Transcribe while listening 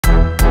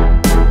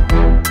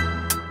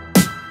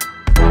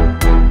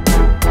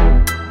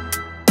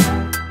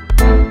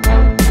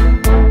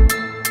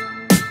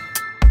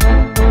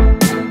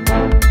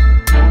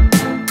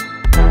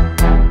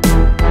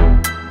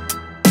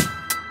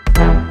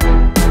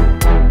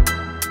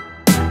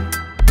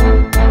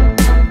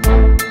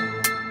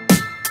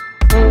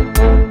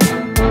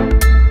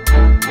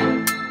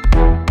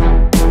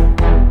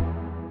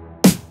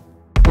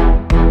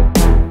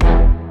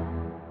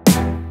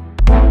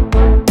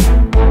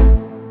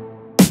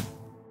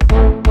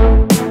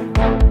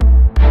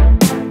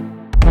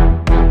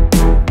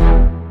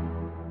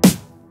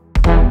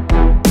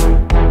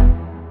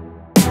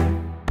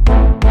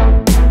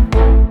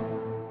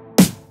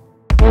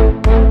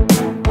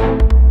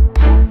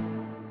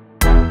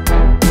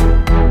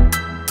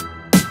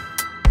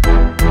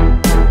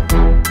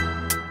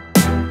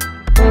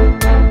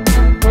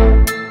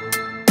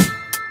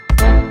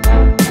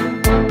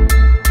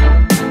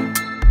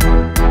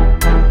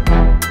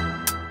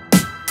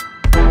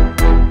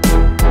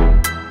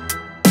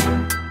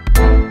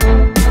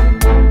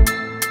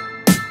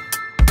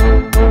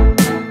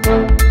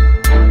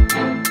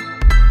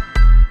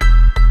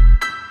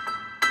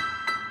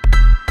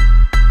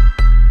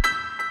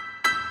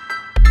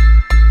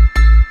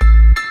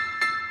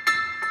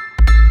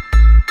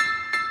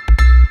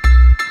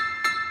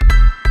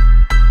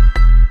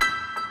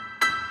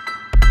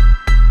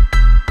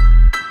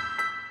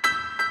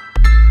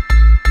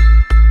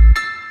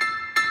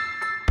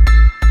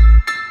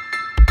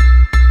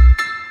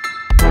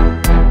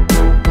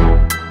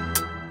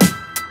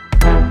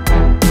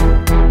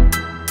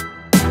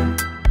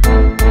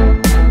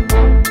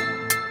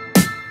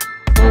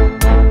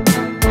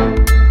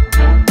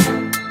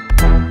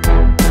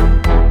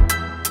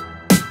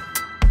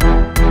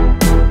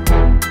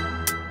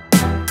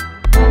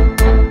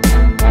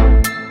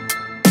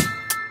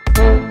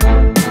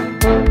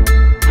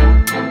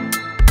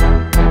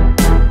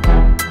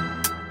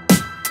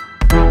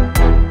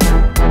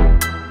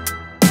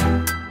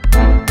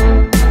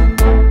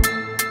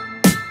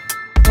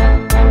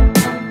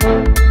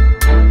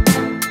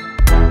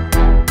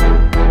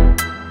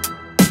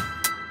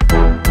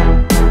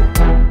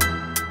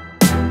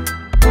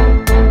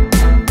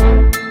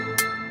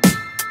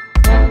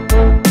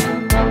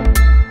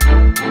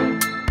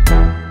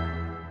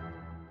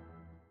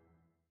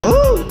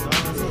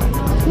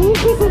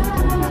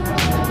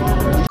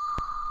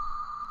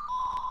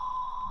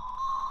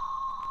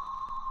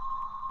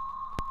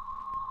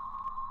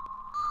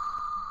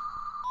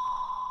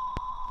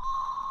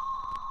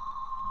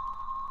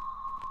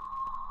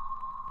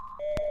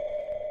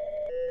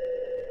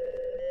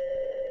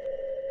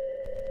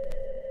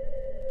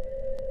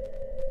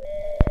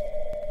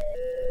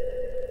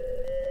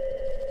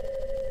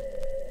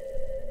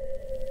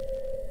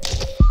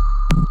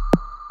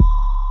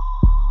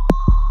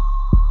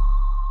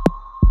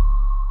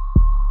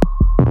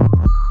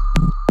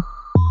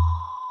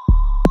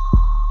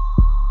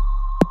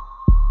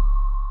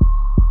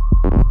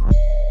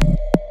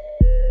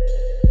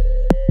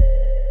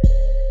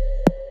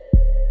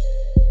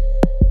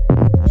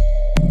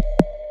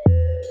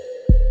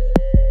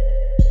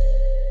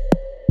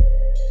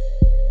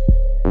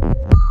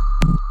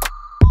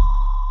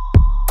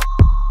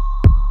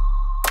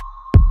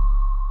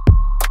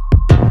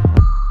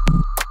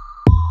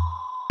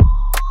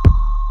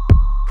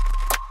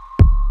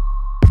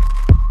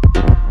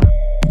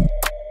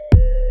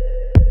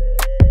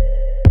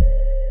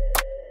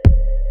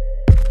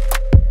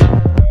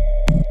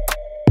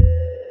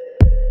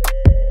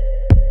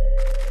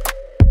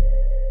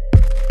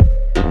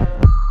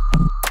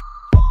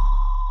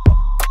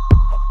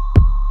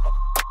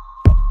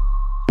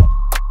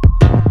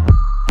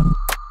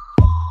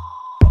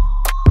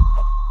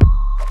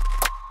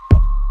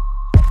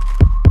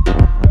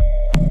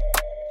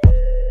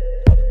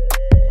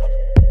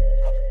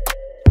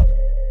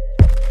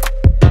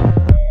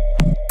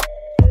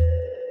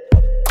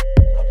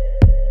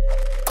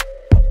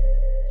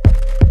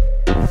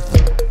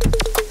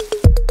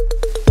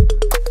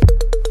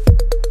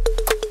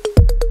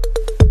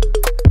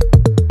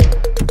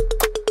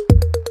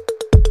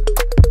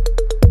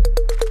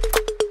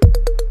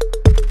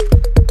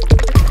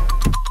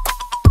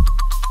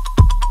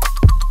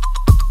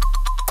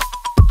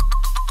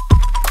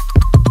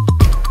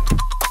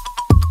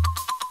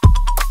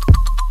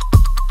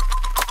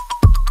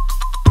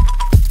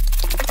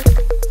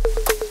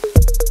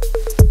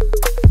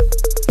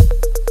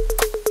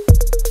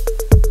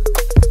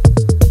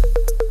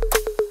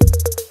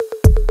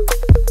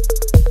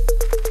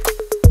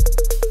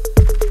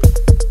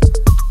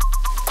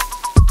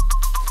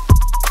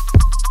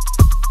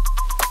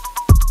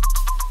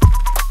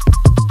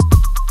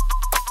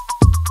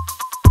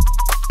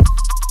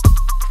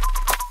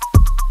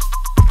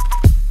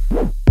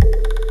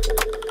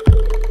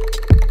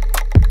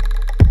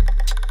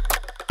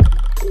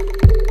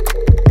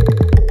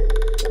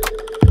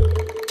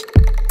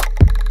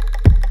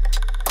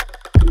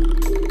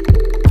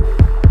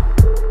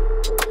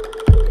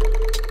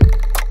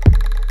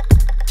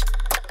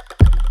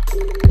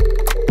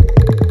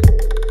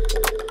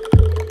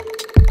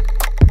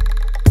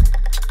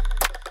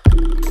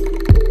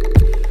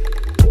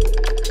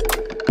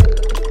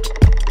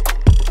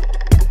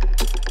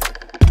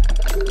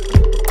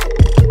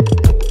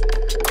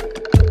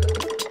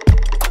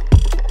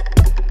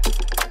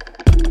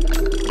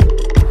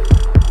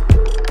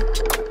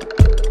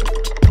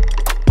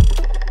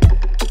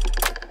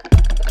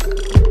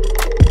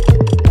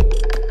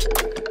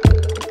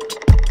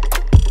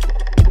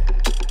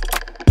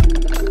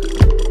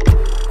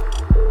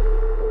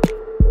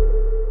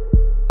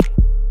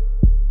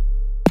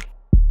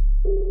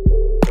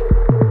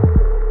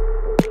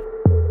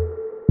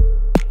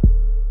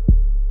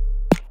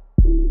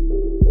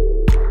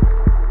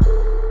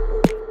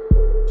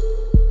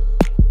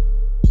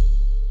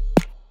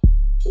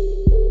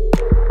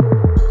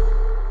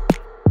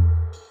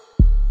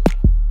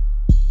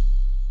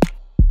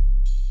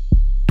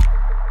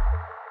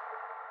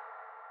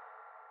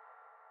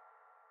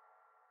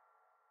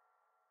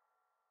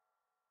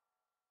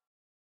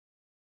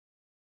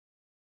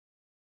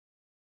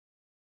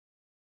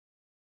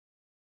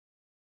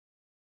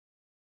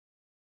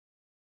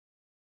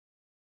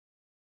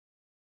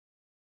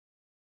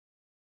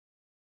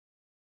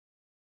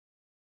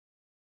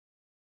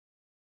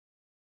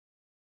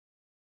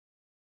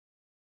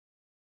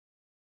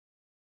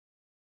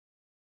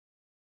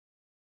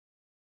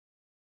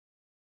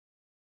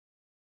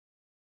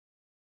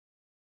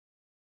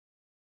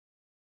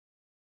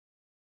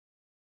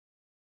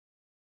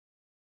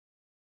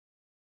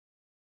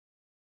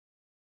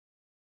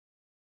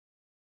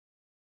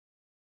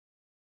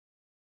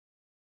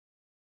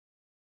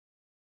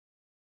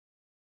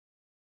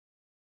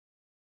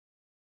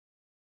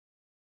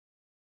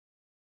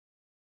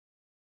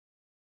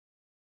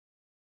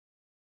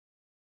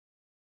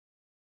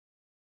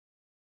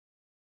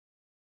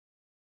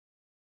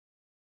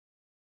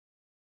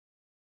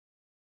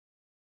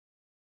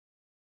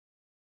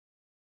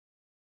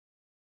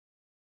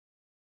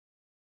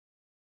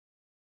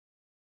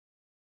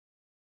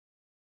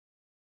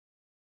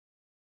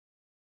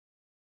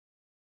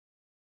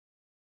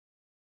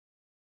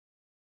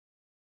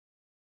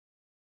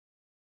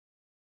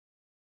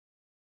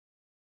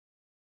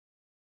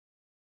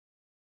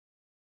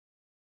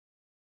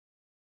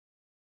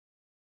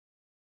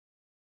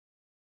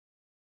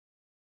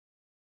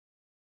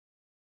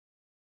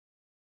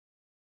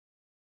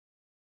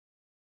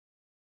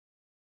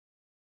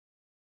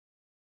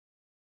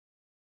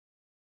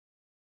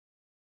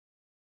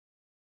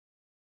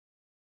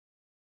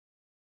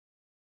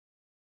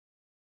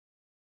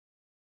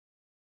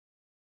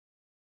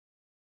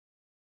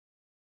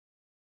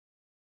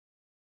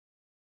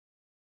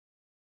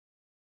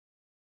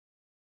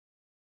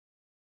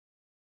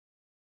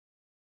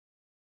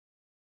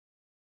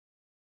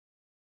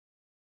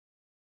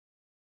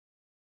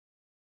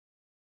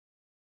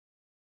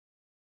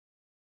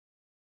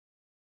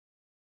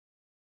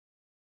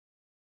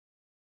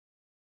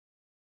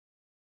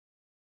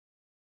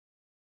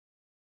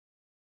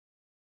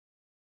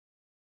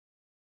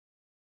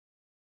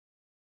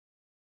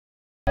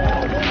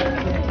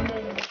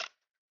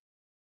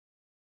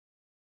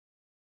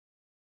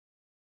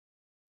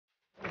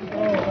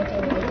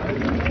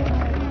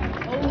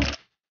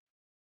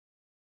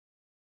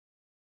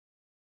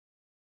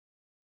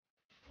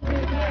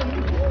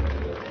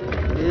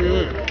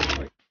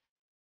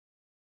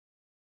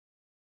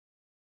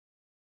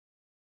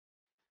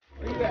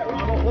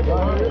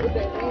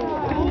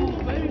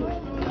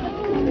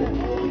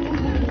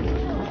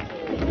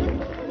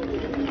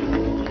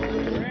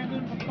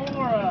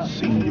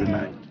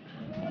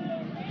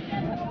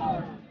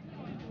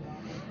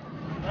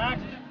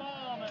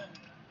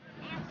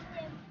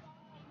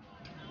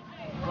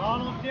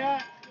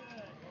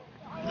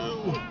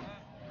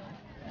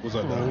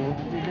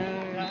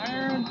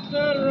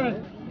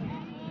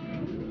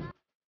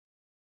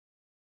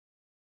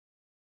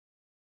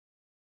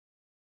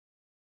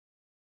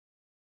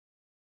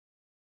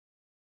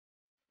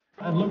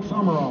And Luke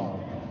Summerall.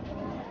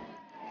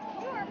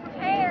 You were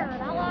prepared.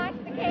 I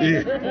like the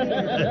game.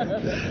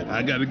 Yeah.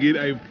 I got to get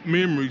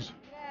memories.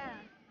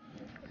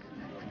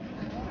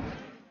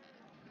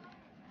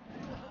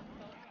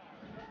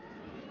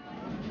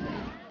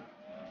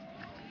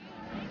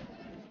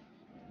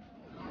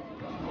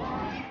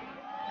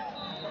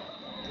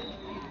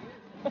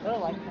 I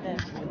like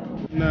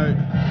that. No.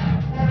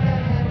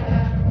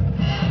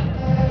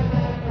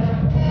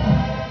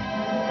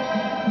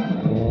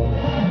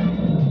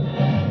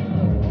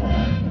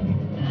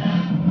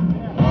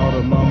 All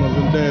the mamas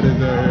and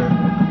daddies out here.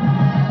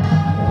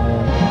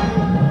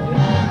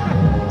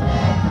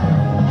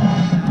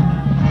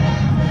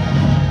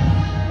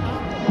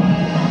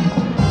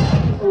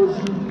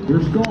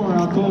 Your score,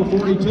 Alcoa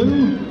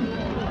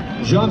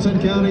 42, Johnson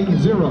County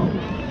 0.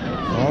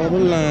 All the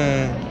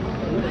line.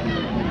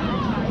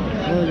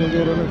 Where are you gonna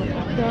go to there?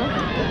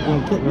 You're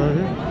gonna put right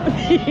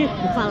here?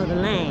 Follow the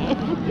line.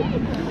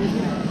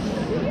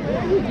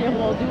 You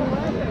won't do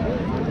what?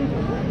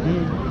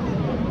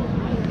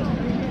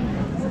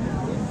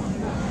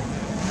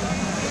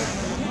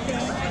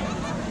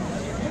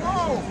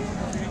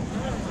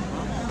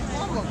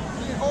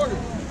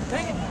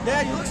 Dang it,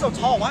 Dad, you look so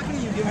tall. Why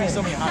couldn't you give me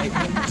so many height?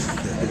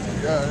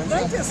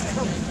 That just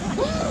come.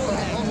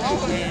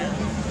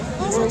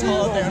 You're so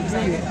tall up there. I'm just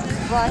like,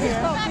 Right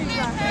here.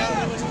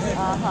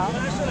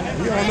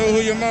 You don't know who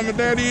your mom and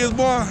daddy is,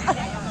 boy?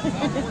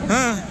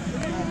 Huh?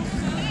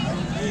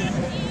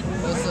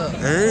 what's up?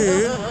 There he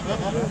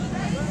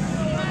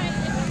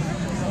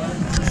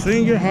is.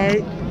 Senior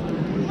height.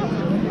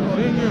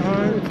 Senior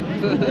height.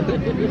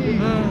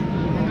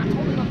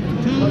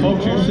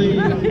 Folks, you see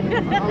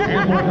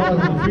ample on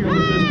the field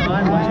at this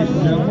time, ladies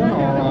and gentlemen,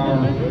 are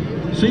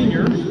our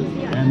seniors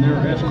and their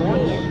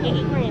escorts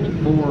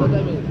for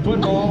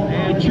football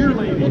and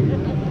cheerleading.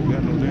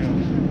 Got no damn.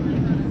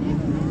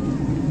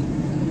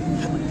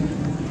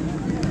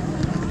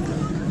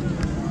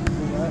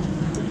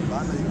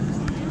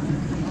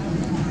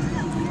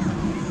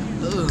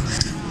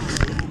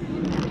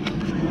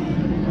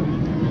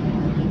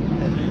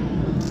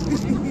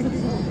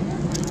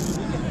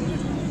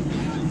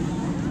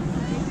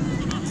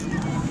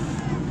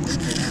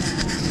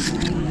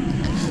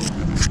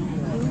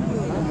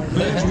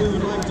 Fans, we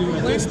would like to,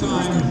 at this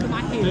time,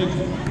 take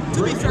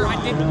great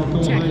pride in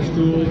Alcoa High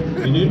School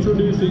in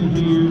introducing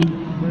to you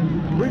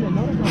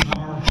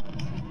our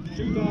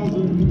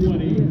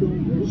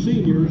 2020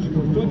 seniors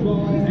for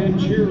football and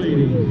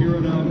cheerleading here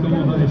at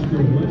Alcoa High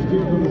School. Let's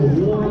give them a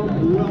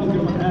warm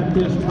welcome at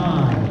this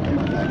time.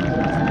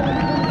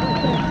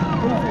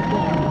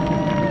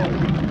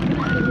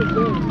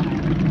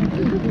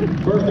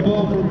 First of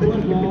all, for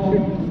football,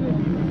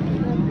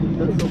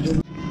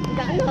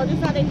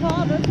 That's how they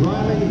call us.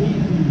 Riley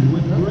Heaton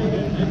with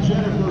Braden and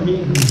Jennifer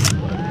Heaton.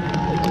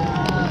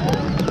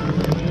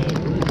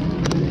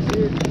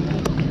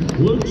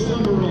 Luke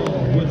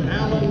Summerall with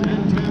Alan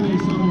and Tammy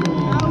Summerall.